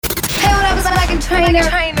Trainer.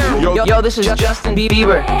 Yo, this is Justin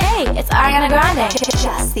Bieber. Hey, it's Ariana Grande.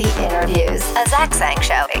 Just the Interviews, a Zach Sang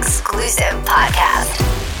Show exclusive podcast.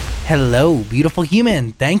 Hello, beautiful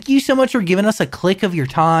human. Thank you so much for giving us a click of your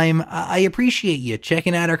time. I appreciate you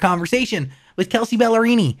checking out our conversation with Kelsea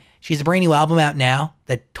Ballerini. She has a brand new album out now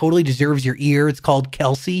that totally deserves your ear. It's called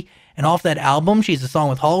Kelsey. And off that album, she has a song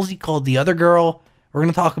with Halsey called The Other Girl. We're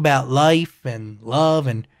going to talk about life and love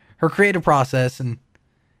and her creative process and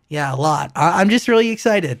yeah, a lot. I'm just really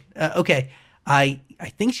excited. Okay, I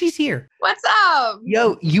think she's here. What's up?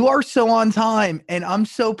 Yo, you are so on time, and I'm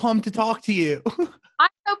so pumped to talk to you. I'm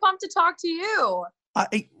so pumped to talk to you.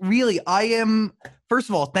 I am. First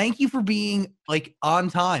of all, thank you for being like on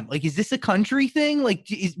time. Like, is this a country thing? Like,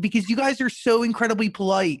 because you guys are so incredibly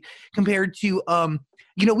polite compared to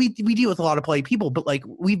we deal with a lot of polite people, but like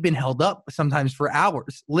we've been held up sometimes for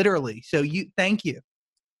hours, literally. So thank you.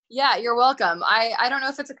 Yeah, you're welcome. I don't know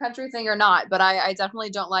if it's a country thing or not, but I definitely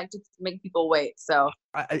don't like to make people wait. So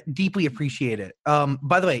I deeply appreciate it.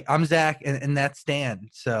 By the way, I'm Zach and that's Dan.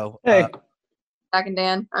 So hey, Zach and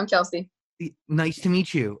Dan, I'm Kelsey. Nice to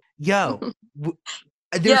meet you. Yo,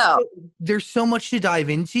 there's so much to dive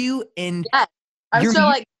into, and yeah, I'm still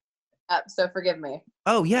like up. So forgive me.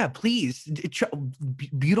 Oh yeah, please.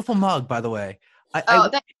 Beautiful mug, by the way.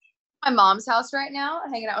 My mom's house right now,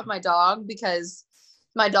 hanging out with my dog because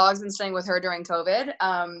my dog's been staying with her during COVID.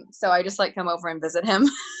 So I just like come over and visit him.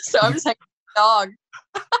 So I'm just hanging with the dog.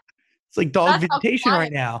 It's like dog visitation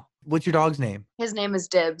right now. What's your dog's name? His name is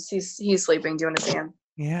Dibs. He's sleeping. Do you want to see him?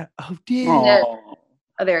 Yeah. Oh, Dibs.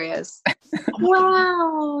 Oh, there he is.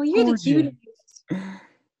 Wow, you're the cutest.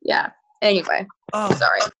 Yeah. Anyway,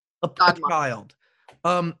 sorry. A child.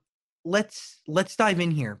 Let's dive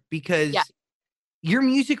in here because your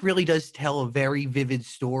music really does tell a very vivid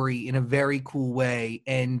story in a very cool way.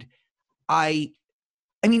 And I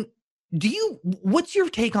mean, what's your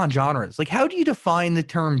take on genres? Like, how do you define the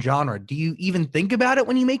term genre? Do you even think about it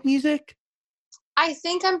when you make music? I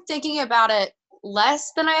think I'm thinking about it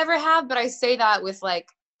less than I ever have, but I say that with like,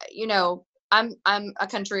 I'm a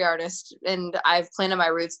country artist and I've planted my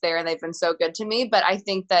roots there and they've been so good to me. But I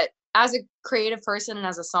think that as a creative person and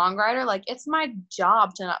as a songwriter, like it's my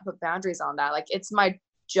job to not put boundaries on that. Like it's my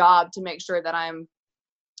job to make sure that I'm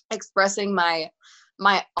expressing my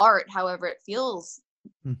art however it feels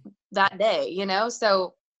that day,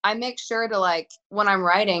 So I make sure to like when I'm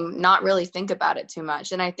writing, not really think about it too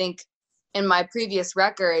much. And I think in my previous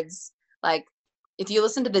records, like if you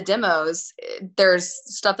listen to the demos, there's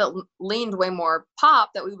stuff that leaned way more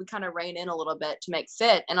pop that we would kind of rein in a little bit to make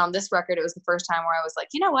fit. And on this record, it was the first time where I was like,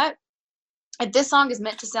 you know what? If this song is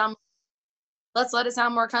meant to sound, let's let it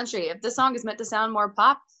sound more country. If this song is meant to sound more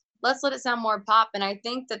pop, let's let it sound more pop. And I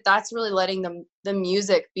think that that's really letting the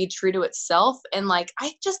music be true to itself. And like,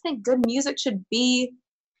 I just think good music should be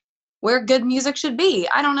where good music should be.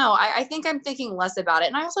 I don't know. I think I'm thinking less about it.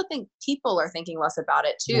 And I also think people are thinking less about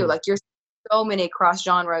it too. Like you're so many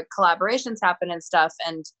cross-genre collaborations happen and stuff.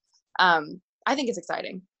 And I think it's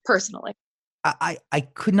exciting, personally. I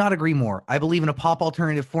could not agree more. I believe in a pop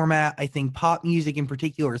alternative format. I think pop music in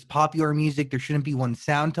particular is popular music. There shouldn't be one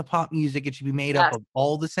sound to pop music. It should be made up of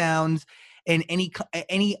all the sounds. And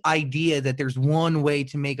any idea that there's one way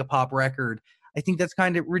to make a pop record, I think that's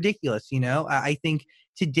kind of ridiculous, I think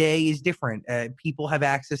today is different. People have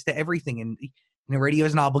access to everything. And radio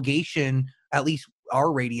has an obligation, at least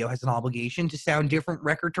our radio has an obligation to sound different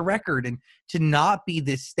record to record and to not be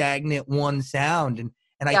this stagnant one sound. And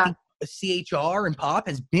I think CHR and pop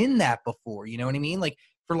has been that before, you know what I mean? Like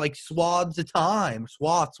for like swaths of time,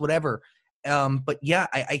 whatever. But yeah,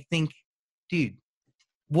 I think, dude,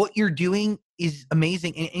 what you're doing is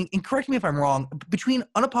amazing. And correct me if I'm wrong, between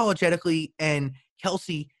Unapologetically and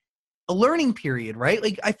Kelsey, a learning period, right?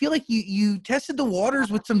 Like I feel like you tested the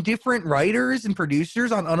waters with some different writers and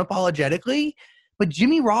producers on Unapologetically, but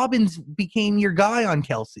Jimmy Robbins became your guy on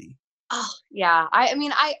Kelsey. Oh yeah. I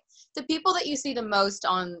mean, the people that you see the most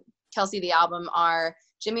on Kelsey the album are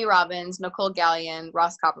Jimmy Robbins, Nicole Gallion,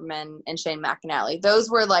 Ross Copperman, and Shane McAnally. Those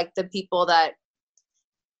were like the people that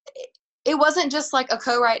it wasn't just like a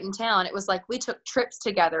co-write in town. It was like we took trips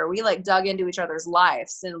together. We like dug into each other's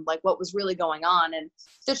lives and like what was really going on. And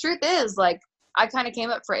the truth is, like, I kind of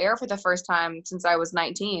came up for air for the first time since I was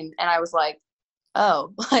 19, and I was like,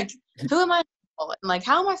 oh, like, who am I? And like,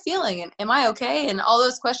 how am I feeling? And am I okay? And all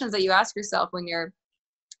those questions that you ask yourself when you're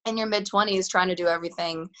in your mid-20s trying to do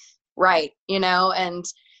everything right, and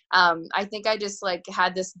I think I just like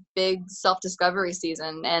had this big self-discovery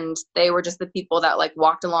season, and they were just the people that like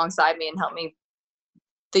walked alongside me and helped me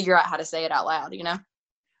figure out how to say it out loud,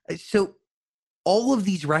 So all of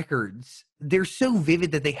these records they're so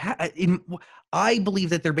vivid that they have. I believe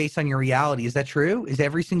that they're based on your reality. Is that true? Is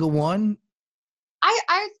every single one?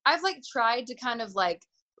 I've like tried to kind of like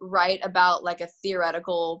write about like a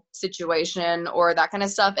theoretical situation or that kind of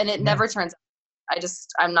stuff, and it never turns.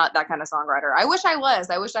 I'm not that kind of songwriter. I wish I was.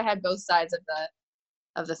 I wish I had both sides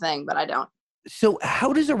of the thing, but I don't. So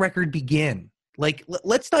how does a record begin? Like,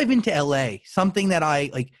 let's dive into LA. Something that I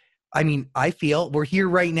like. I mean, I feel we're here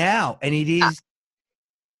right now, and it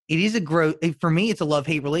is a growth for me. It's a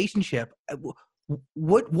love-hate relationship.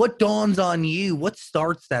 What dawns on you? What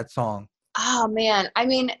starts that song? Oh man, I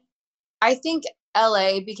mean, I think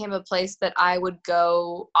LA became a place that I would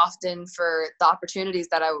go often for the opportunities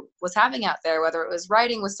that I was having out there, whether it was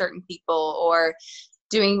writing with certain people or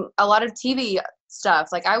doing a lot of TV stuff.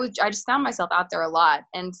 Like I just found myself out there a lot.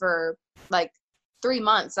 And for like 3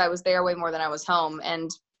 months, I was there way more than I was home. And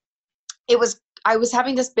I was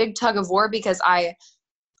having this big tug of war because I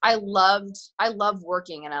love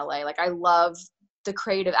working in LA. Like I love the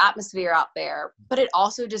creative atmosphere out there, but it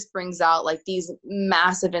also just brings out like these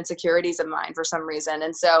massive insecurities of mine for some reason.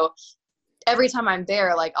 And so every time I'm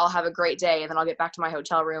there, like I'll have a great day and then I'll get back to my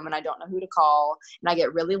hotel room and I don't know who to call and I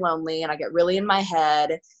get really lonely and I get really in my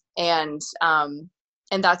head. And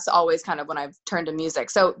that's always kind of when I've turned to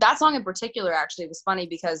music. So that song in particular actually was funny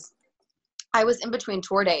because I was in between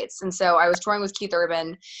tour dates. And so I was touring with Keith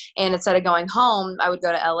Urban, and instead of going home, I would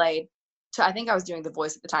go to LA I think I was doing The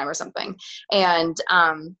Voice at the time or something. And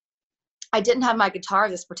I didn't have my guitar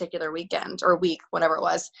this particular weekend or week, whatever it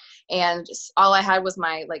was. And all I had was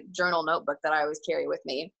my like journal notebook that I always carry with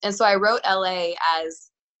me. And so I wrote LA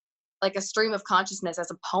as like a stream of consciousness,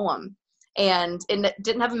 as a poem. And it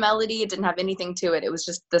didn't have a melody. It didn't have anything to it. It was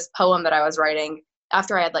just this poem that I was writing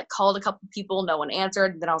after I had like called a couple people, no one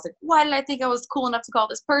answered. And then I was like, why did I think I was cool enough to call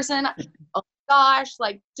this person? Oh gosh,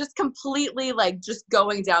 like just completely like just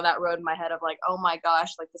going down that road in my head of like, oh my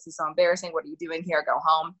gosh, like this is so embarrassing. What are you doing here? Go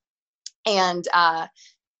home. And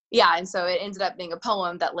and so it ended up being a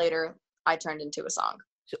poem that later I turned into a song.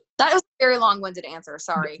 That was a very long-winded answer.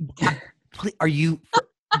 Sorry. Are you?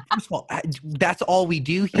 First of all, that's all we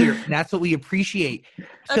do here, and that's what we appreciate.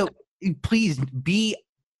 So please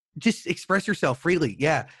just express yourself freely.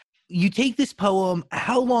 Yeah. You take this poem.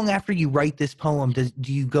 How long after you write this poem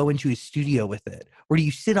do you go into a studio with it? Or do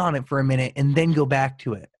you sit on it for a minute and then go back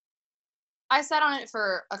to it? I sat on it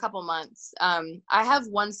for a couple months. I have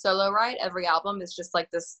one solo write every album. It's just like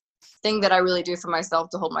this thing that I really do for myself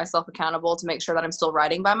to hold myself accountable, to make sure that I'm still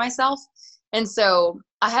writing by myself. And so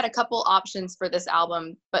I had a couple options for this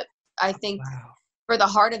album, but I think for the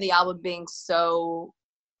heart of the album being so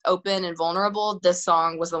open and vulnerable, this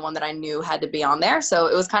song was the one that I knew had to be on there. So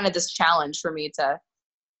it was kind of this challenge for me to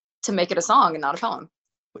make it a song and not a poem.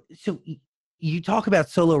 So you talk about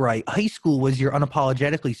solo write. High school was your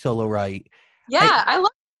unapologetically solo write. Yeah, I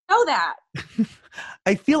love to know that.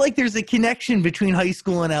 I feel like there's a connection between high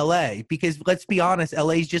school and LA, because let's be honest,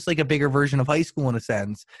 LA is just like a bigger version of high school in a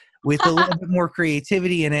sense, with a little bit more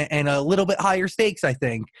creativity in it and a little bit higher stakes, I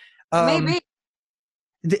think. Maybe.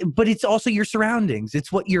 But it's also your surroundings.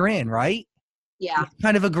 It's what you're in, right? Yeah. It's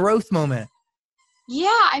kind of a growth moment.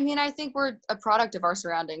 Yeah. I mean, I think we're a product of our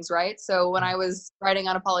surroundings, right? So when I was writing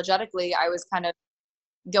unapologetically, I was kind of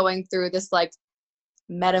going through this like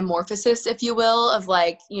metamorphosis, if you will, of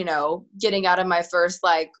like, you know, getting out of my first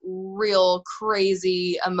like real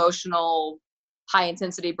crazy emotional high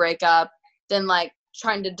intensity breakup, then like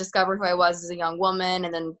trying to discover who I was as a young woman,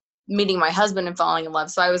 and then meeting my husband and falling in love.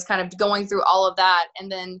 So I was kind of going through all of that. And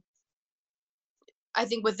then I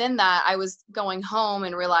think within that, I was going home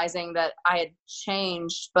and realizing that I had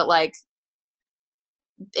changed, but like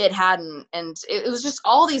it hadn't. And it was just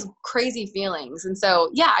all these crazy feelings. And so,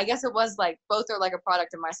 yeah, I guess it was like both are like a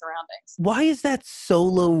product of my surroundings. Why is that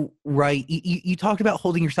solo right? You talked about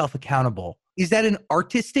holding yourself accountable. Is that an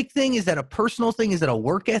artistic thing? Is that a personal thing? Is it a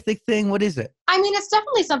work ethic thing? What is it? I mean, it's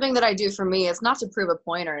definitely something that I do for me. It's not to prove a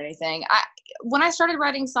point or anything. When I started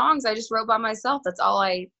writing songs, I just wrote by myself. That's all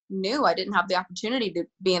I knew. I didn't have the opportunity to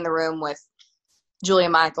be in the room with Julia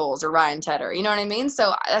Michaels or Ryan Tedder. You know what I mean?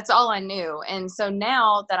 So that's all I knew. And so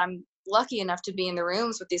now that I'm lucky enough to be in the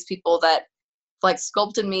rooms with these people that like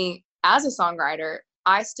sculpted me as a songwriter,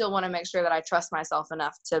 I still want to make sure that I trust myself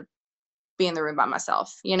enough to be in the room by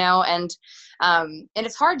myself, you know? And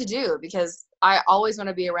it's hard to do because I always want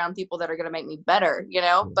to be around people that are going to make me better, you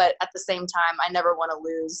know? But at the same time, I never want to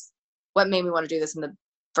lose what made me want to do this in the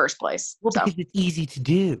first place. Well, because it's easy to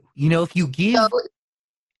do. You know, if you give,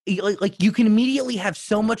 like you can immediately have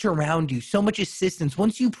so much around you, so much assistance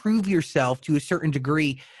once you prove yourself to a certain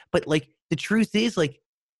degree. But like the truth is, like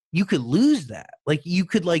you could lose that. Like you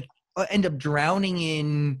could like end up drowning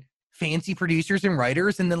in fancy producers and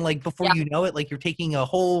writers, and then like before you know it, like you're taking a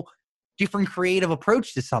whole different creative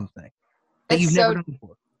approach to something that you've never done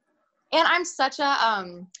before. And I'm such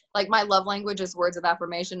a like my love language is words of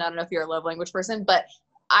affirmation. I don't know if you're a love language person, but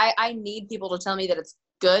I need people to tell me that it's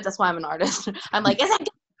good. That's why I'm an artist. I'm like, is that good?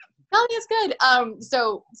 Tell me it's good.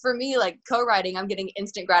 So for me, like co-writing, I'm getting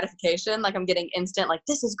instant gratification. Like I'm getting instant, like,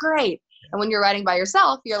 this is great. And when you're writing by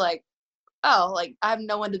yourself, you're like, oh, like I have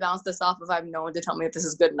no one to bounce this off of. I have no one to tell me if this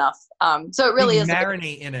is good enough. So it really is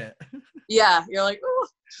marinate in it. Yeah. You're like, ooh.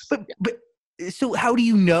 But so how do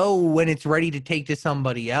you know when it's ready to take to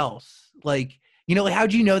somebody else? Like, you know, like, how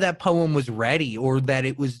do you know that poem was ready, or that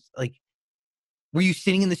it was like, were you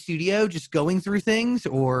sitting in the studio just going through things,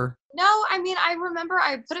 or? No, I mean, I remember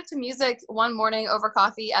I put it to music one morning over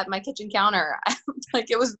coffee at my kitchen counter.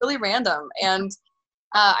 Like it was really random. And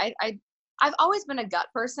I've always been a gut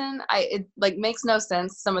person. It like makes no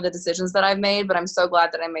sense, some of the decisions that I've made, but I'm so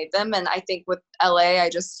glad that I made them. And I think with LA, I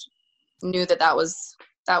just knew that was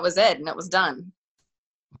it, and it was done.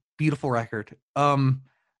 Beautiful record.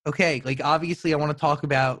 Okay, like obviously I want to talk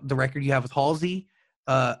about the record you have with Halsey,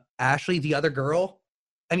 Ashley, the other girl.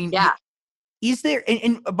 I mean, yeah. Is there,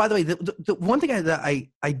 and by the way, the one thing that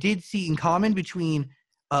I did see in common between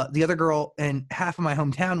the other girl and Half of My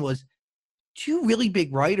Hometown was two really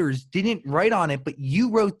big writers didn't write on it, but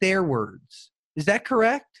you wrote their words. Is that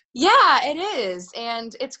correct? Yeah, it is.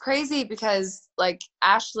 And it's crazy because like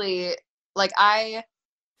Ashley, like I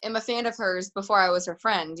am a fan of hers before I was her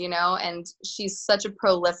friend, you know, and she's such a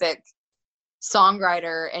prolific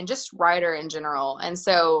songwriter and just writer in general. And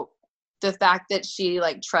so the fact that she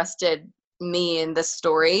like trusted me in this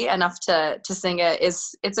story enough to sing it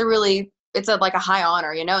it's like a high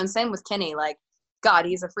honor, you know. And same with Kenny, like God,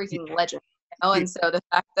 he's a freaking legend, you know. And so the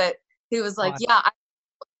fact that he was like,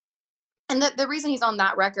 and the reason he's on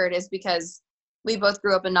that record is because we both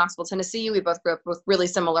grew up in Knoxville, Tennessee. We both grew up with really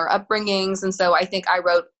similar upbringings. And so I think I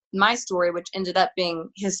wrote my story, which ended up being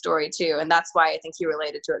his story too. And that's why I think he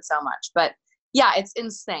related to it so much. But yeah, it's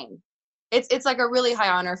insane. It's like a really high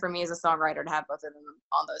honor for me as a songwriter to have both of them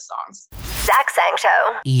on those songs. Zach Sang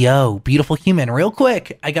Show. Yo, beautiful human. Real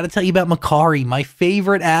quick, I got to tell you about Macari, my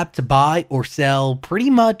favorite app to buy or sell pretty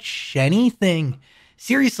much anything.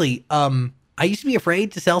 Seriously, I used to be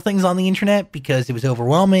afraid to sell things on the internet because it was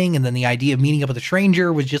overwhelming, and then the idea of meeting up with a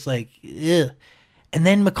stranger was just like, ugh. And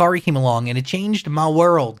then Macari came along, and it changed my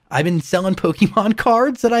world. I've been selling Pokemon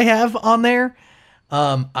cards that I have on there.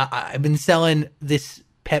 I've been selling this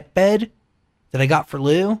pet bed that I got for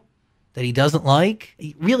Lou that he doesn't like.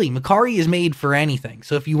 Really, Macari is made for anything.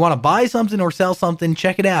 So if you want to buy something or sell something,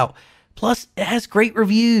 check it out. Plus, it has great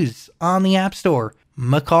reviews on the App Store.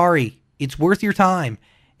 Macari, it's worth your time.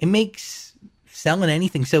 It makes selling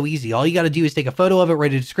anything so easy. All you got to do is take a photo of it,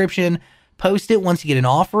 write a description, post it. Once you get an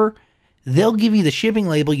offer, they'll give you the shipping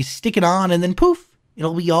label. You stick it on, and then poof,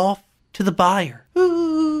 it'll be off to the buyer.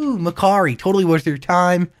 Ooh, Macari, totally worth your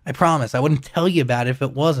time. I promise. I wouldn't tell you about it if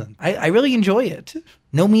it wasn't. I really enjoy it.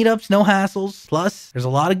 No meetups, no hassles. Plus, there's a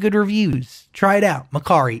lot of good reviews. Try it out.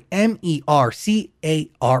 Macari,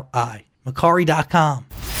 Mercari. Macari.com.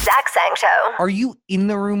 Zach Sang Show. Are you in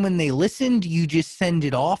the room when they listen? Do you just send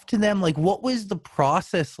it off to them? Like, what was the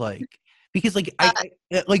process like? Because, like,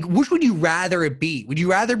 like, which would you rather it be? Would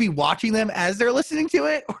you rather be watching them as they're listening to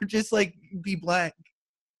it, or just like be blank?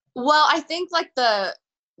 Well, I think like the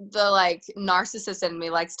like narcissist in me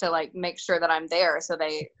likes to like make sure that I'm there, so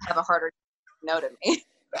they have a harder no to me.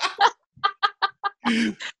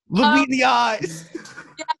 Look me in the eyes.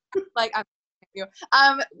 Yeah, like I'm you.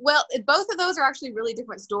 Well, both of those are actually really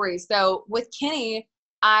different stories. So with Kenny,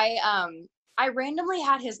 I randomly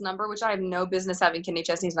had his number, which I have no business having Kenny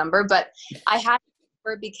Chesney's number, but I had his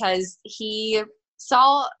number because he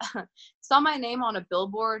saw my name on a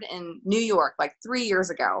billboard in New York like 3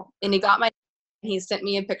 years ago, and he sent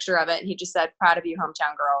me a picture of it, and he just said, "Proud of you,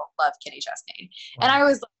 hometown girl, love, Kenny Chesney." Wow. And I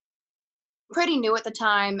was pretty new at the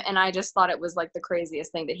time, and I just thought it was like the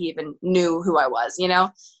craziest thing that he even knew who I was, you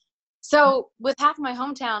know? So with Half of My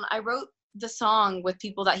Hometown, I wrote the song with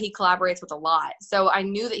people that he collaborates with a lot. So I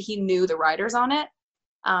knew that he knew the writers on it.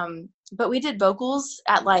 But we did vocals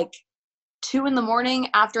at like 2 a.m.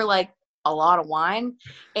 after like a lot of wine.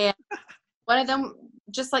 And one of them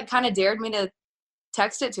just like kind of dared me to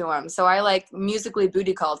text it to him. So I like musically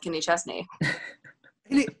booty called Kenny Chesney.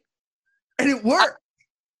 and it worked.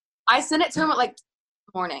 I sent it to him at like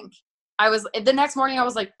 2 a.m. The next morning I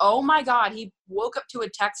was like, oh my God, he woke up to a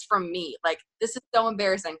text from me. Like, this is so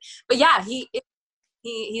embarrassing. But yeah, he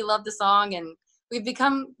loved the song, and we've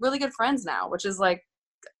become really good friends now, which is like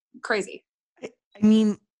crazy. I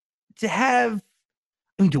mean, to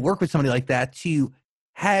work with somebody like that, to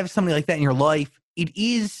have somebody like that in your life,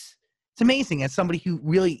 it's amazing. As somebody who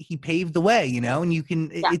really, he paved the way, and you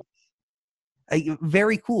can, it's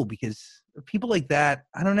very cool because people like that,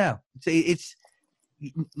 I don't know. It's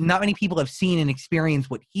not many people have seen and experienced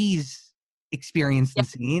what he's experienced and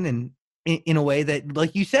seen, and in a way that,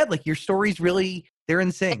 like you said, like your stories really, they're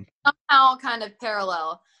in sync. Somehow kind of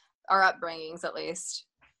parallel our upbringings, at least.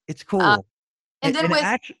 It's cool. And then with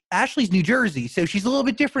Ashley's New Jersey, so she's a little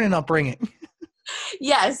bit different in upbringing.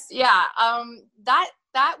 Yes, yeah.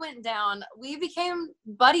 That went down. We became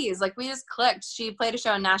buddies. Like, we just clicked. She played a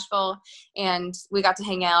show in Nashville, and we got to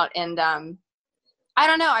hang out. And I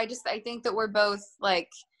don't know. I think that we're both like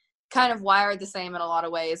kind of wired the same in a lot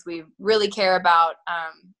of ways. We really care about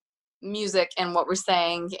music and what we're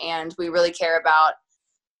saying, and we really care about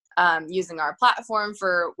using our platform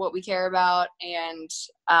for what we care about, and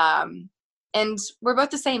we're both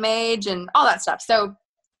the same age and all that stuff. So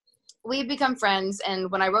we've become friends.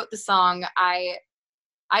 And when I wrote the song, I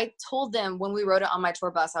told them when we wrote it on my tour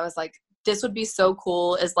bus, I was like, this would be so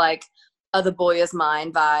cool as like a The Boy Is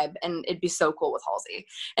Mine vibe, and it'd be so cool with Halsey.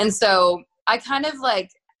 And so I kind of like,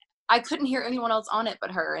 I couldn't hear anyone else on it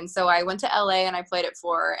but her. And so I went to LA and I played it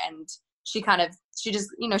for her, and she just,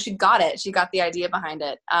 she got it. She got the idea behind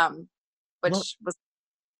it.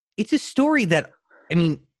 It's a story that, I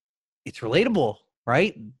mean, it's relatable,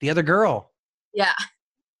 right? The other girl. Yeah.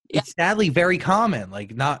 It's sadly very common.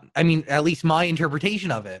 Like, not, I mean, at least my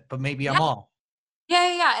interpretation of it, but maybe I'm all.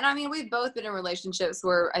 Yeah. And I mean, we've both been in relationships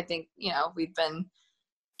where I think, we've been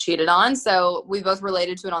cheated on. So we both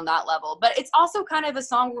related to it on that level. But it's also kind of a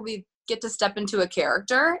song where we get to step into a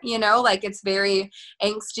character, like it's very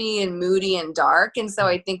angsty and moody and dark. And so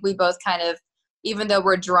I think we both kind of, even though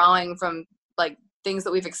we're drawing from like things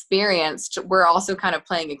that we've experienced, we're also kind of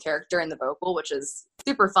playing a character in the vocal, which is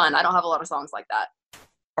super fun. I don't have a lot of songs like that.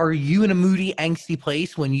 Are you in a moody, angsty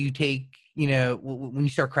place when you take, when you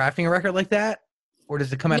start crafting a record like that? Or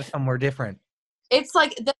does it come out of somewhere different? It's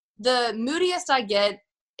like the moodiest I get,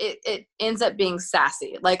 it ends up being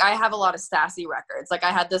sassy. Like, I have a lot of sassy records. Like,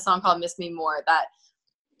 I had this song called Miss Me More that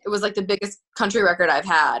it was like the biggest country record I've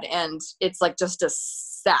had. And it's like just a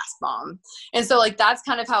sass bomb. And so like, that's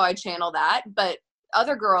kind of how I channel that. But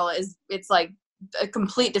Other Girl it's like a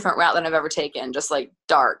complete different route than I've ever taken. Just like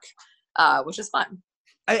dark, which is fun.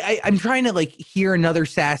 I'm trying to like hear another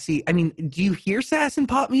sassy. I mean, do you hear sass in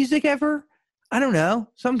pop music ever? I don't know.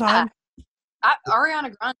 Sometimes.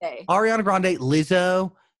 Ariana Grande,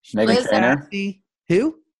 Lizzo, Meghan Trainor. Sassy.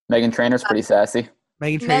 Who? Meghan Trainor's pretty sassy.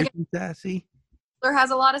 Meghan Trainor's sassy. Taylor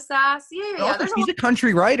has a lot of sass. Yeah. She's a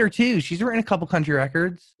country writer too. She's written a couple country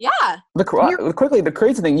records. Yeah. Quickly, the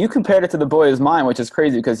crazy thing, you compared it to The Boy Is Mine, which is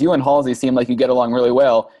crazy because you and Halsey seem like you get along really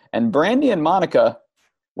well, and Brandy and Monica,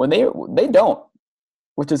 when they don't,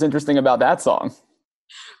 which is interesting about that song.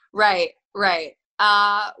 Right.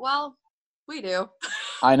 Well, we do.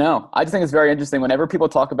 I know. I just think it's very interesting. Whenever people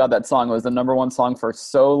talk about that song, it was the number one song for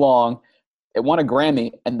so long. It won a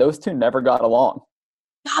Grammy, and those two never got along.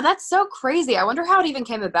 God, that's so crazy. I wonder how it even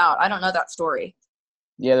came about. I don't know that story.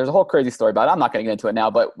 Yeah, there's a whole crazy story about it. I'm not going to get into it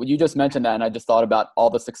now, but you just mentioned that, and I just thought about all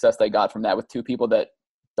the success they got from that with two people that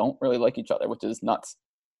don't really like each other, which is nuts.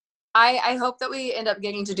 I hope that we end up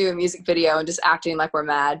getting to do a music video and just acting like we're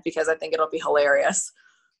mad, because I think it'll be hilarious.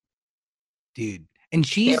 Dude. And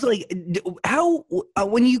she's like, how,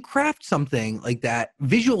 when you craft something like that,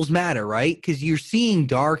 visuals matter, right? Because you're seeing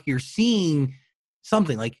dark, you're seeing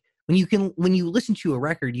something. Like when you listen to a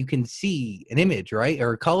record, you can see an image, right?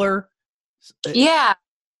 Or a color. Yeah.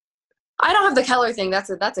 I don't have the color thing. That's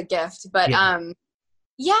a gift. But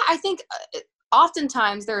I think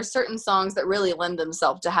oftentimes there are certain songs that really lend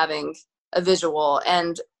themselves to having a visual,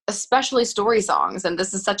 and especially story songs. And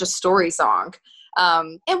this is such a story song.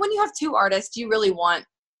 And when you have two artists, you really want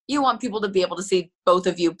people to be able to see both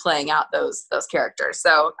of you playing out those characters.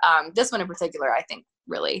 So this one in particular, I think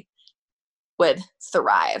really would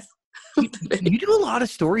thrive. You do a lot of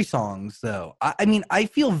story songs though. I mean, I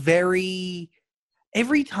feel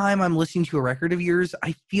every time I'm listening to a record of yours,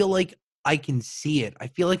 I feel like I can see it. I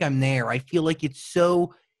feel like I'm there. I feel like it's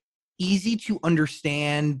so easy to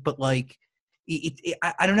understand, but like,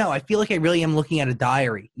 I don't know. I feel like I really am looking at a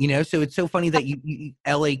diary, so it's so funny that you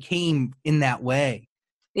LA came in that way.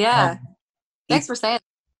 Yeah. Thanks for saying that.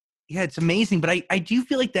 Yeah, it's amazing. But I do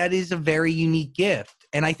feel like that is a very unique gift.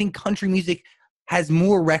 And I think country music has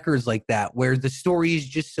more records like that where the story is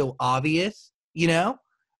just so obvious, Yeah.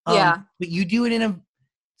 But you do it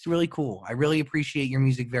it's really cool. I really appreciate your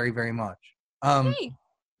music very, very much. Hey.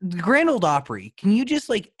 The Grand Ole Opry, can you just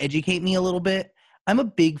like educate me a little bit? I'm a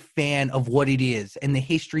big fan of what it is and the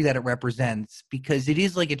history that it represents, because it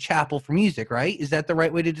is like a chapel for music, right? Is that the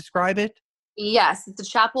right way to describe it? Yes, it's a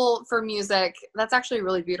chapel for music. That's actually a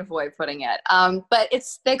really beautiful way of putting it. But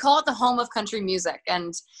they call it the home of country music,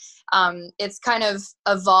 and it's kind of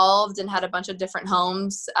evolved and had a bunch of different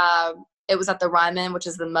homes. It was at the Ryman, which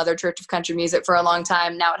is the mother church of country music, for a long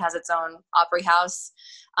time. Now it has its own Opry House.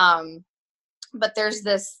 But there's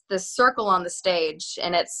this circle on the stage,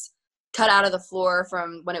 and it's cut out of the floor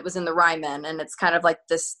from when it was in the Ryman, and it's kind of like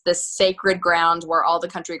this sacred ground where all the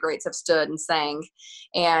country greats have stood and sang.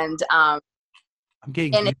 And I'm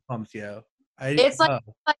getting goosebumps, yo. It's like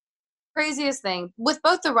craziest thing with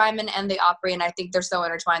both the Ryman and the Opry, and I think they're so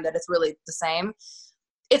intertwined that it's really the same.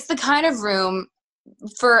 It's the kind of room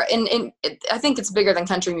I think it's bigger than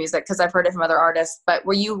country music because I've heard it from other artists, but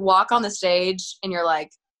where you walk on the stage and you're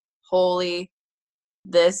like, holy,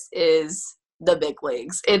 this is the big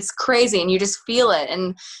leagues. It's crazy, and you just feel it.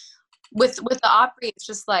 And with the Opry, it's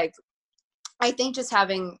just like, I think just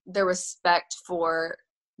having the respect for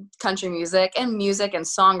country music and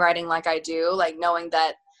songwriting like I do, like knowing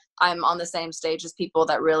that I'm on the same stage as people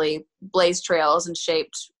that really blazed trails and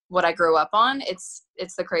shaped what I grew up on, it's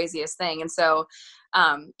the craziest thing. And so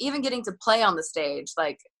even getting to play on the stage,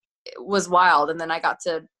 like, it was wild. And then I got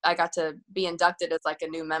to be inducted as like a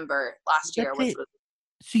new member last year, which was.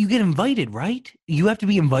 So you get invited, right? You have to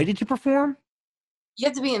be invited to perform? You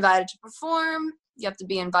have to be invited to perform. You have to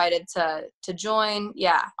be invited to join.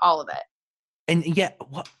 Yeah, all of it. And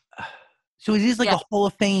so it is like a Hall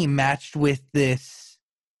of Fame matched with this.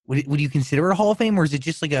 Would you consider it a Hall of Fame, or is it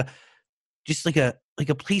just like a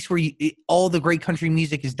place where all the great country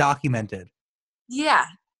music is documented? Yeah,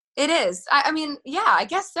 it is. I mean, yeah, I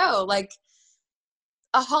guess so. Like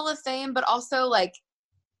a Hall of Fame, but also like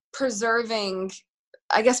preserving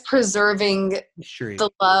history, the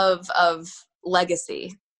love of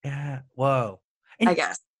legacy. Yeah. Whoa. And I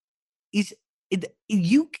guess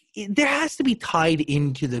there has to be tied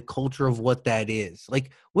into the culture of what that is.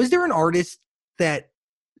 Like, was there an artist that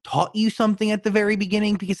taught you something at the very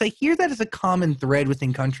beginning? Because I hear that as a common thread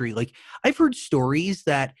within country. Like, I've heard stories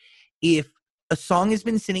that if a song has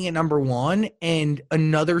been sitting at number one and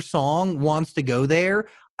another song wants to go there,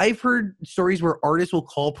 I've heard stories where artists will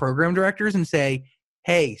call program directors and say,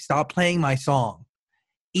 hey, stop playing my song.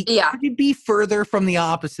 It could be further from the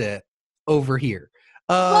opposite over here.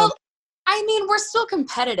 Well, I mean, we're still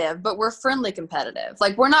competitive, but we're friendly competitive.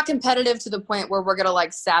 Like, we're not competitive to the point where we're going to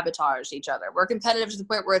like sabotage each other. We're competitive to the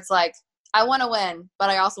point where it's like, I want to win, but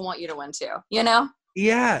I also want you to win too, you know?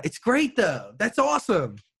 Yeah, it's great though. That's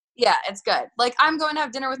awesome. Yeah, it's good. Like, I'm going to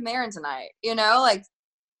have dinner with Marin tonight, you know? Like,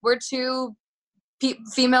 we're two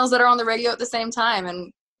females that are on the radio at the same time,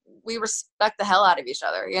 and we respect the hell out of each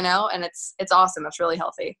other, you know? And it's awesome. It's really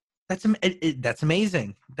healthy. That's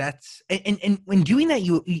amazing. And when doing that,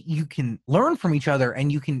 you can learn from each other,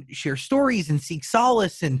 and you can share stories and seek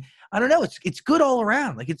solace. And I don't know, it's good all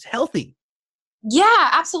around. Like, it's healthy. Yeah,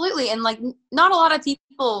 absolutely. And like, not a lot of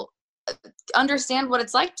people understand what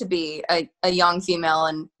it's like to be a young female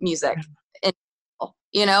in music, and,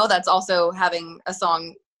 you know, that's also having a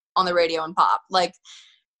song on the radio and pop. Like,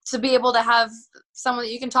 to be able to have someone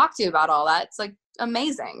that you can talk to about all that, it's like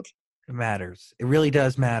amazing. It matters. It really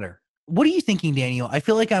does matter. What are you thinking, Daniel? I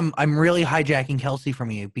feel like I'm really hijacking Kelsey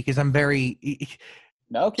from you because I'm very.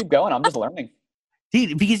 No, keep going. I'm just learning.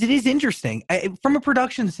 Because it is interesting from a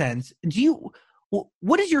production sense.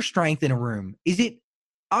 What is your strength in a room? Is it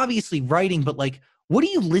obviously writing, but like, what are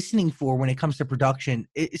you listening for when it comes to production,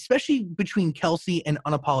 especially between Kelsey and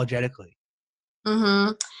Unapologetically?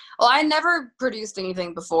 Mm-hmm. Well, I never produced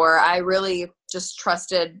anything before. I really just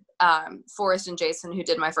trusted Forrest and Jason, who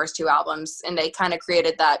did my first two albums, and they kind of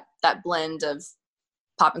created that blend of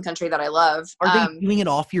pop and country that I love. Are they doing it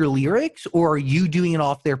off your lyrics, or are you doing it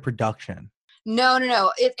off their production?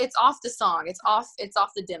 No. It's off the song. It's off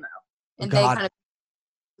the demo. And they kind of,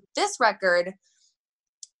 this record,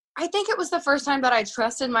 I think it was the first time that I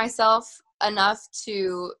trusted myself enough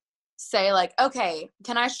to say, like, okay,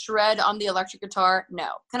 can I shred on the electric guitar? No.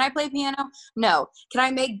 Can I play piano? No. Can I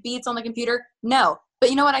make beats on the computer? No. But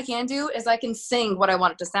you know what I can do is I can sing what I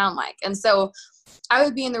want it to sound like. And so I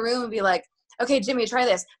would be in the room and be like, okay, Jimmy, try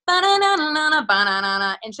this. And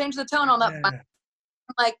change the tone on that. Yeah.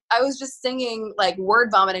 Like, I was just singing, like, word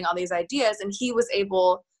vomiting on these ideas, and he was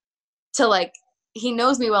able to, like, he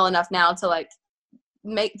knows me well enough now to, like,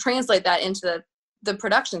 translate that into the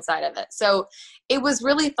production side of it. So it was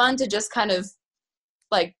really fun to just kind of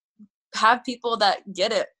like have people that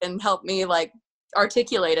get it and help me like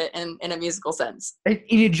articulate it in a musical sense.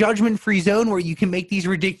 In a judgment-free zone where you can make these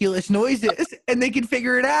ridiculous noises and they can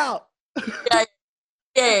figure it out. Yeah,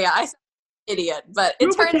 Yeah. I sound like an idiot, but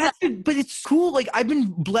it turns out. But it's cool. Like, I've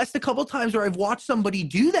been blessed a couple times where I've watched somebody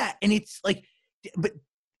do that, and it's like, but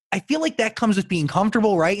I feel like that comes with being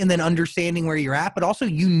comfortable, right? And then understanding where you're at, but also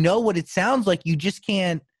what it sounds like. You just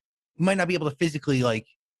can't. You might not be able to physically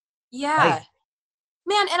Yeah,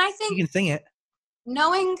 man. And I think you can sing it.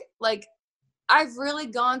 Knowing, like, I've really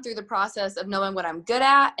gone through the process of knowing what I'm good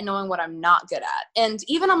at and knowing what I'm not good at. And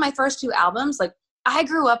even on my first 2 albums, like, I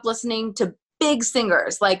grew up listening to big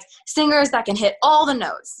singers, like singers that can hit all the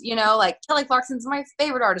notes, like Kelly Clarkson's my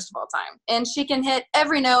favorite artist of all time. And she can hit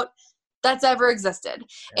every note that's ever existed.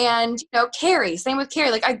 Yeah. And, Carrie, same with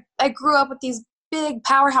Carrie. Like, I grew up with these big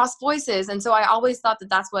powerhouse voices. And so I always thought that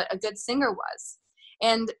that's what a good singer was.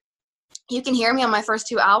 And you can hear me on my first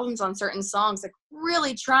 2 albums on certain songs, like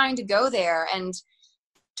really trying to go there, and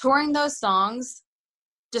touring those songs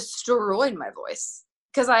destroyed my voice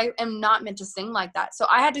because I am not meant to sing like that. So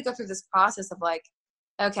I had to go through this process of like,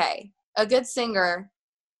 okay, a good singer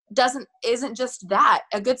isn't just that.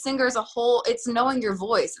 A good singer is a whole, it's knowing your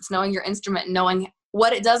voice, it's knowing your instrument, and knowing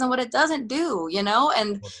what it does and what it doesn't do,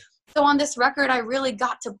 and so on this record, I really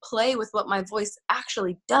got to play with what my voice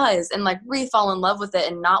actually does and like re-fall in love with it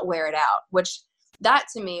and not wear it out, which that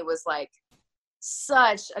to me was like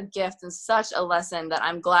such a gift and such a lesson that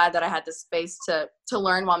I'm glad that I had the space to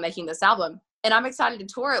learn while making this album. And I'm excited to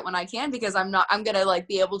tour it when I can, because I'm going to like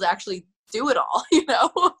be able to actually do it all,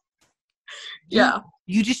 Yeah.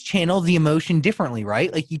 You just channel the emotion differently,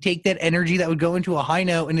 right? Like, you take that energy that would go into a high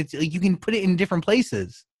note and it's like you can put it in different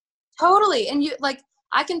places. Totally. And you like,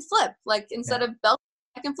 I can flip, like, instead of belt,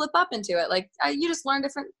 I can flip up into it. Like, you just learn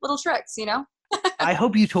different little tricks, I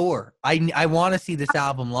hope you tour. I want to see this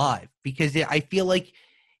album live, because I feel like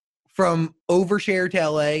from Overshare to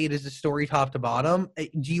LA, it is a story top to bottom.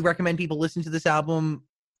 Do you recommend people listen to this album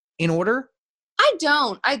in order? I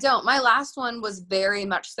don't. My last one was very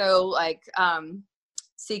much so like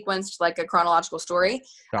sequenced, like a chronological story.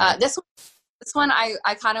 This one,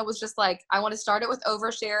 I kind of was just like, I want to start it with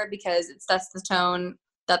Overshare because it sets the tone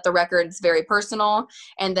that the record's very personal.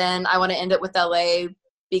 And then I want to end it with LA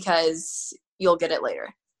because you'll get it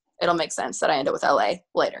later. It'll make sense that I end it with LA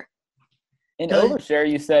later. In Overshare,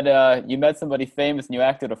 you said you met somebody famous and you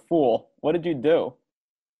acted a fool. What did you do?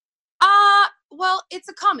 Well, it's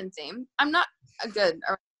a common theme. I'm not good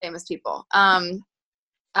around famous people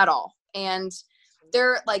at all. And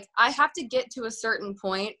they're like, I have to get to a certain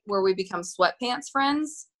point where we become sweatpants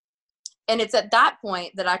friends. And it's at that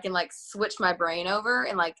point that I can like switch my brain over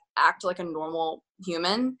and like act like a normal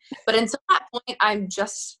human. But until that point, I'm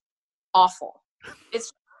just awful.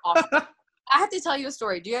 It's awful. I have to tell you a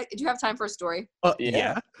story. Do you have time for a story?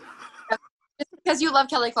 Yeah. Just because you love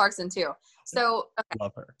Kelly Clarkson too. So okay.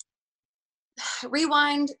 Love her.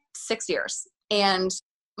 Rewind 6 years. And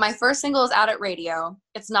my first single is out at radio.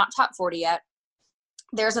 It's not top 40 yet.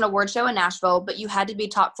 There's an award show in Nashville, but you had to be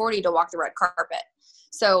top 40 to walk the red carpet.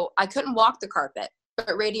 So I couldn't walk the carpet,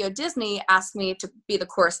 but Radio Disney asked me to be the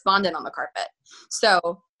correspondent on the carpet.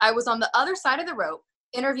 So I was on the other side of the rope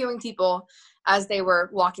interviewing people as they were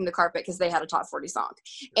walking the carpet because they had a top 40 song.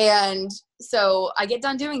 And so I get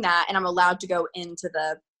done doing that and I'm allowed to go into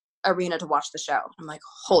the arena to watch the show. I'm like,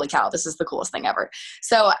 holy cow, this is the coolest thing ever.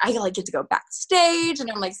 So I like get to go backstage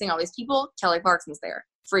and I'm like seeing all these people. Kelly Clarkson's there,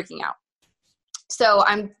 freaking out. So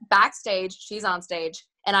I'm backstage, she's on stage,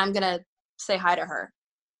 and I'm going to say hi to her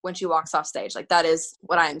when she walks off stage. Like, that is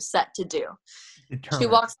what I'm set to do. She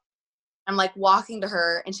walks, I'm like walking to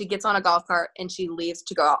her, and she gets on a golf cart, and she leaves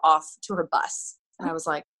to go off to her bus. And I was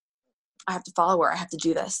like, I have to follow her. I have to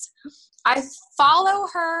do this. I follow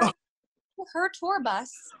her, her tour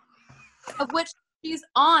bus, of which she's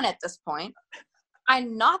on at this point. I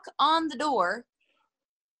knock on the door.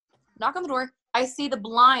 I see the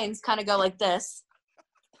blinds kind of go like this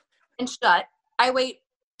and shut. I wait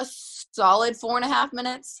a solid 4.5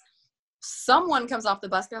 minutes. Someone comes off the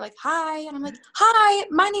bus. They're like, hi. And I'm like, hi,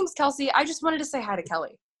 my name's Kelsey. I just wanted to say hi to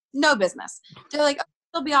Kelly. No business. They're like,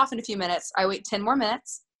 they'll be off in a few minutes. I wait 10 more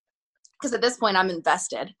minutes because at this point I'm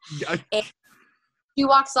invested. And she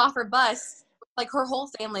walks off her bus, like her whole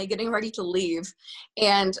family getting ready to leave.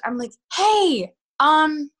 And I'm like, hey,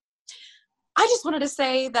 I just wanted to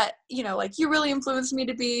say that, you know, like, you really influenced me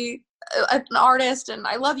to be an artist, and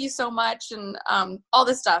I love you so much, and all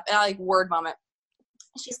this stuff. And I like word vomit.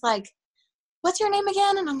 She's like, what's your name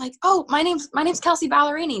again? And I'm like, oh, my name's Kelsea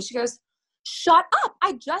Ballerini. She goes, shut up.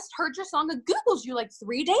 I just heard your song. I Googled you like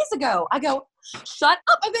 3 days ago. I go, shut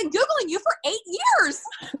up. I've been Googling you for 8 years.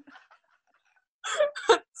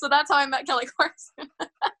 So that's how I met Kelly Clarkson.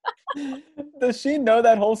 Does she know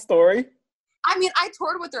that whole story? I mean, I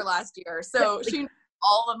toured with her last year, so she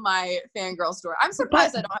all of my fangirl story. I'm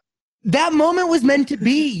surprised I don't have. That moment was meant to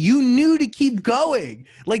be. You knew to keep going.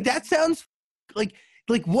 Like, that sounds like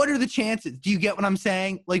what are the chances? Do you get what I'm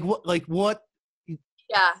saying? Like what?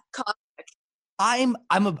 Yeah. I'm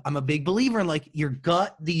a big believer in like your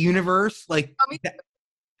gut, the universe, like. Oh,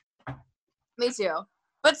 me too.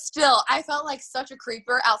 But still, I felt like such a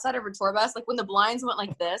creeper outside of her tour bus. Like when the blinds went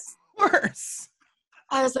like this. Worse.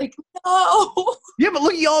 I was like, no. Yeah, but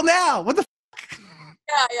look at y'all now. What the?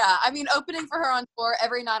 Yeah. I mean, opening for her on tour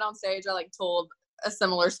every night on stage, I like told a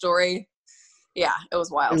similar story. Yeah, it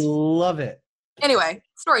was wild. I love it. Anyway,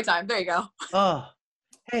 story time. There you go. Oh,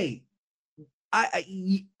 hey,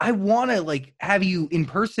 I want to like have you in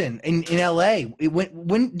person in LA.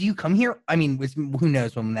 When do you come here? I mean, who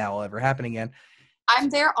knows when that will ever happen again. I'm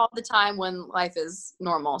there all the time when life is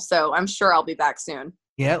normal, so I'm sure I'll be back soon.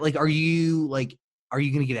 Yeah, like are you going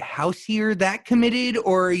to get a house here that committed,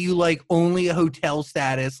 or are you like only a hotel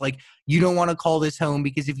status? Like you don't want to call this home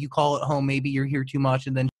because if you call it home, maybe you're here too much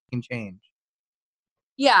and then it can change.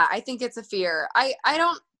 Yeah, I think it's a fear. I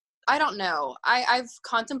don't know. I've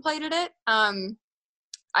contemplated it.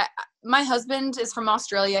 My husband is from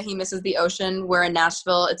Australia. He misses the ocean. We're in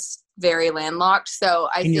Nashville. It's very landlocked. So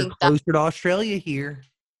I think you're closer to Australia here.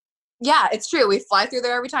 Yeah, it's true. We fly through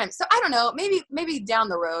there every time. So I don't know. Maybe down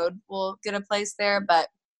the road we'll get a place there, but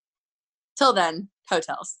till then,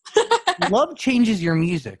 hotels. Love changes your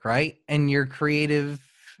music, right? And your creative,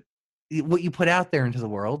 what you put out there into the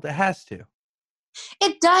world. It has to.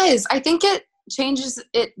 It does. I think it changes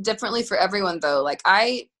it differently for everyone, though. Like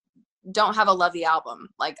I don't have a lovey album.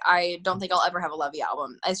 Like I don't think I'll ever have a lovey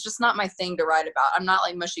album. It's just not my thing to write about. I'm not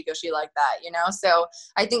like mushy gushy like that, you know? So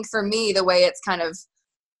I think for me, the way it's kind of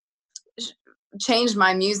changed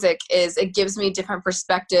my music is it gives me different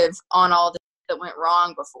perspective on all that went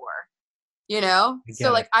wrong before, you know?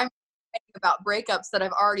 So like I'm writing about breakups that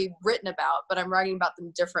I've already written about, but I'm writing about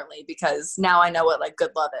them differently because now I know what like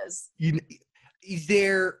good love is. Is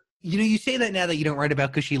there, you say that now that you don't write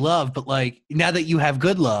about cushy love, but like now that you have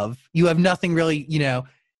good love, you have nothing really,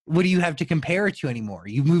 what do you have to compare it to anymore?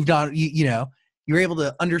 You've moved on, you're able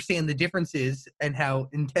to understand the differences and how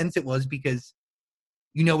intense it was because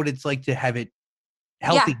you know what it's like to have it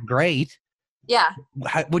healthy, great. Yeah.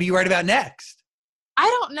 What do you write about next? I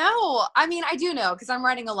don't know. I mean, I do know because I'm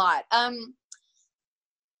writing a lot. I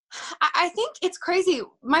think it's crazy.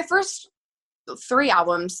 My first 3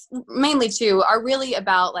 albums, mainly 2, are really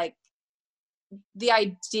about like the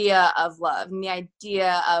idea of love and the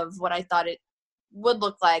idea of what I thought it would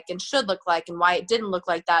look like and should look like and why it didn't look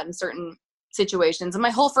like that in certain situations. And my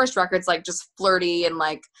whole first record's like just flirty and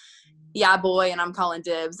like, yeah, boy, and I'm calling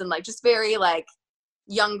dibs and like just very like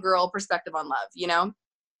young girl perspective on love, you know?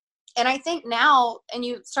 And I think now, and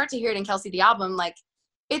you start to hear it in Kelsea, the album, like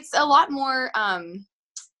it's a lot more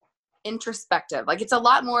introspective. Like it's a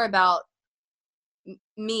lot more about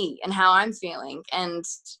me and how I'm feeling and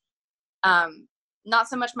not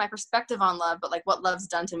so much my perspective on love, but like what love's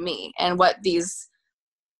done to me and what these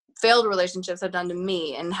failed relationships have done to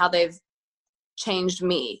me and how they've changed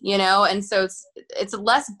me, you know? And so it's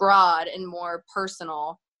less broad and more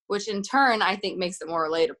personal, which in turn I think makes it more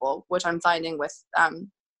relatable, which I'm finding with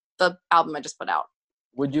the album I just put out.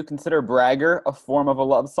 Would you consider Bragger a form of a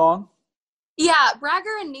love song? Yeah,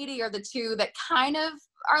 Bragger and Needy are the 2 that kind of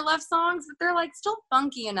are love songs, but they're like still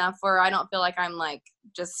funky enough where I don't feel like I'm like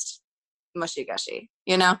just mushy gushy,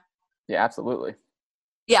 you know? Yeah, absolutely.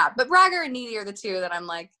 Yeah, but Bragger and Needy are the 2 that I'm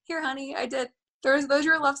like, here, honey, I did. Those are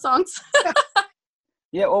your love songs.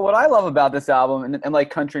 Yeah, well, what I love about this album and like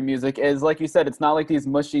country music is, like you said, it's not like these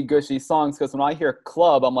mushy gushy songs. Because when I hear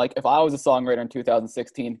Club, I'm like, if I was a songwriter in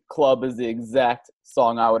 2016, Club is the exact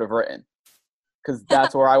song I would have written. Because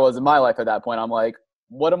that's where I was in my life at that point. I'm like,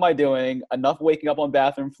 what am I doing? Enough waking up on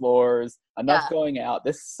bathroom floors, enough going out.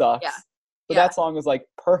 This sucks. Yeah. But that song was like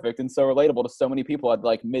perfect and so relatable to so many people at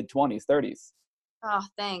like mid-20s, 30s. Oh,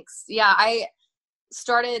 thanks. Yeah, I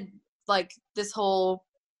started like this whole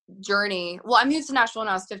journey. Well, I moved to Nashville when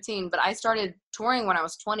I was 15, but I started touring when I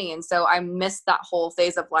was 20. And so I missed that whole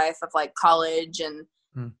phase of life of like college and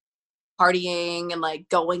partying and like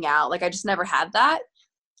going out. Like I just never had that.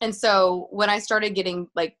 And so when I started getting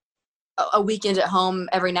like a weekend at home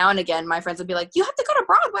every now and again, my friends would be like, you have to go to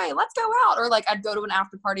Broadway, let's go out. Or like I'd go to an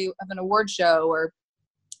after party of an award show, or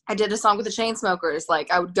I did a song with the Chainsmokers.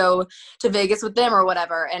 Like I would go to Vegas with them or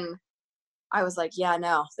whatever. And I was like, yeah,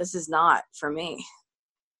 no, this is not for me.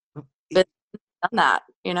 But done that,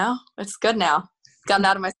 you know, it's good now. Gotten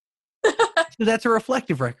out of my. So that's a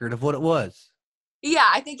reflective record of what it was. Yeah,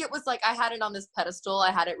 I think it was like I had it on this pedestal.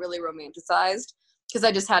 I had it really romanticized because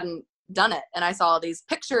I just hadn't done it. And I saw all these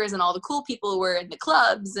pictures and all the cool people who were in the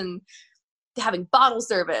clubs and having bottle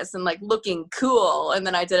service and like looking cool. And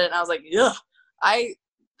then I did it and I was like, ugh.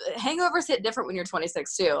 Hangovers hit different when you're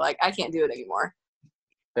 26 too. Like I can't do it anymore.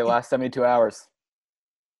 They last 72 hours.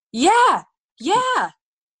 Yeah.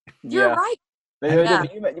 You're right.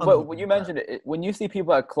 But you mentioned it. When you see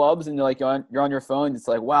people at clubs and you're on your phone, it's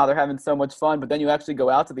like, wow, they're having so much fun. But then you actually go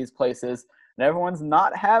out to these places and everyone's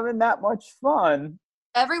not having that much fun.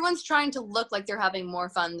 Everyone's trying to look like they're having more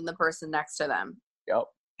fun than the person next to them. Yep.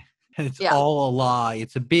 And it's all a lie.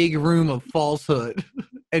 It's a big room of falsehood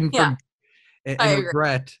and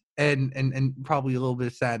regret and probably a little bit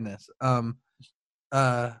of sadness.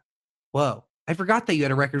 Whoa. I forgot that you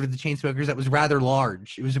had a record with the Chainsmokers that was rather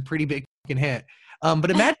large. It was a pretty big fucking hit.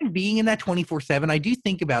 But imagine being in that 24/7. I do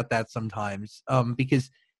think about that sometimes. Because,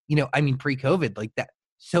 pre-COVID, like that,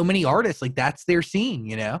 so many artists, like that's their scene,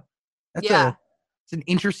 It's an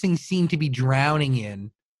interesting scene to be drowning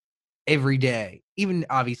in every day. Even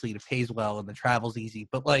obviously it pays well and the travel's easy,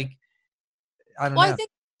 but like, I don't know. I think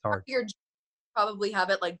it's hard. You're probably have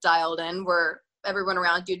it like dialed in where everyone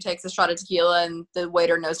around you takes a shot of tequila and the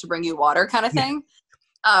waiter knows to bring you water kind of thing.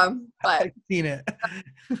 But I've seen it.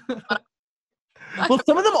 Well,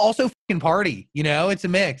 some of them also fucking party, it's a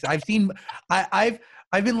mix. I've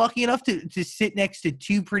been lucky enough to sit next to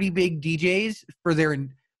two pretty big DJs for their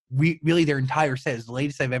entire set. It's the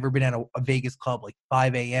latest I've ever been at a Vegas club, like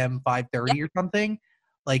 5 a.m., 5:30 or something.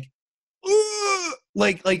 Like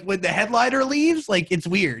when the headliner leaves, like it's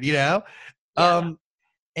weird, and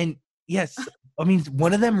yes, I mean,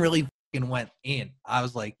 one of them really fucking went in. I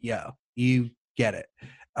was like, yo, you get it.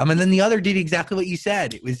 And then the other did exactly what you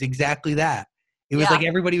said. It was exactly that. It was like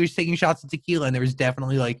everybody was taking shots of tequila and there was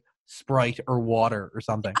definitely like Sprite or water or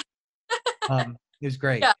something. It was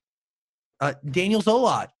great. Yeah. Daniel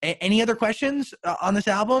Zolot, any other questions on this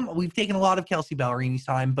album? We've taken a lot of Kelsea Ballerini's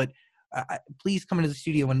time, but please come into the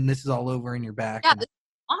studio when this is all over and you're back. Yeah, this is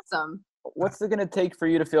awesome. What's it going to take for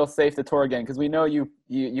you to feel safe to tour again? Because we know you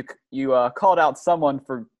called out someone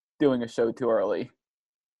for doing a show too early.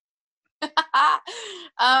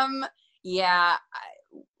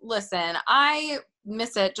 Listen, I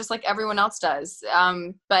miss it just like everyone else does.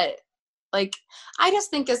 But like, I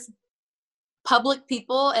just think as public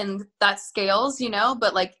people, and that scales,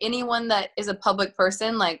 but like anyone that is a public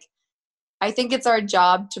person, like I think it's our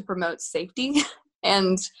job to promote safety.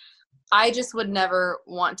 And I just would never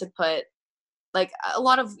want to put like a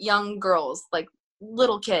lot of young girls, like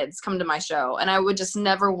little kids come to my show, and I would just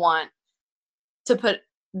never want to put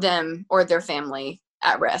them or their family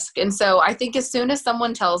at risk. And so I think as soon as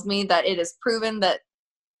someone tells me that it is proven that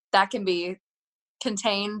that can be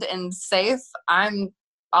contained and safe,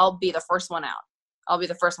 I'll be the first one out. I'll be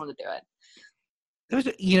the first one to do it. It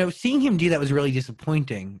was, seeing him do that was really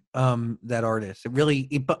disappointing. That artist,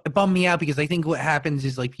 it bummed me out because I think what happens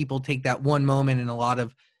is like people take that one moment and a lot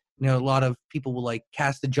of people will like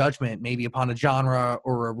cast a judgment maybe upon a genre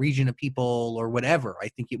or a region of people or whatever. I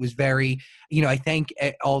think it was very, I thank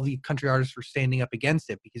all the country artists for standing up against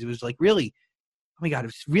it because it was like really, oh my God,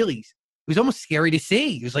 it was almost scary to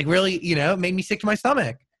see. It was like really, it made me sick to my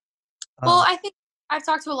stomach. Well, I think I've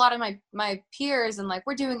talked to a lot of my peers and like,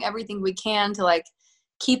 we're doing everything we can to like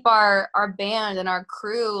keep our band and our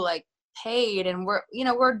crew like paid. And we're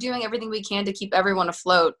doing everything we can to keep everyone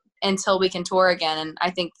afloat until we can tour again. And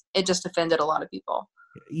I think it just offended a lot of people.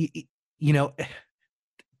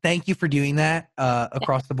 Thank you for doing that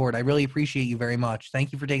across the board. I really appreciate you very much.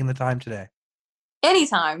 Thank you for taking the time today.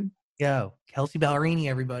 Anytime. Yo, Kelsea Ballerini,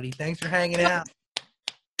 everybody. Thanks for hanging out.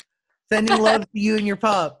 Sending love to you and your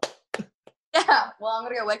pup. Yeah. Well, I'm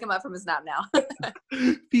going to go wake him up from his nap now.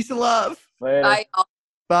 Peace and love. Later. Bye.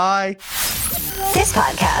 Bye. This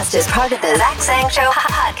podcast is part of the Zach Sang Show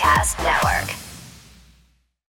Podcast Network.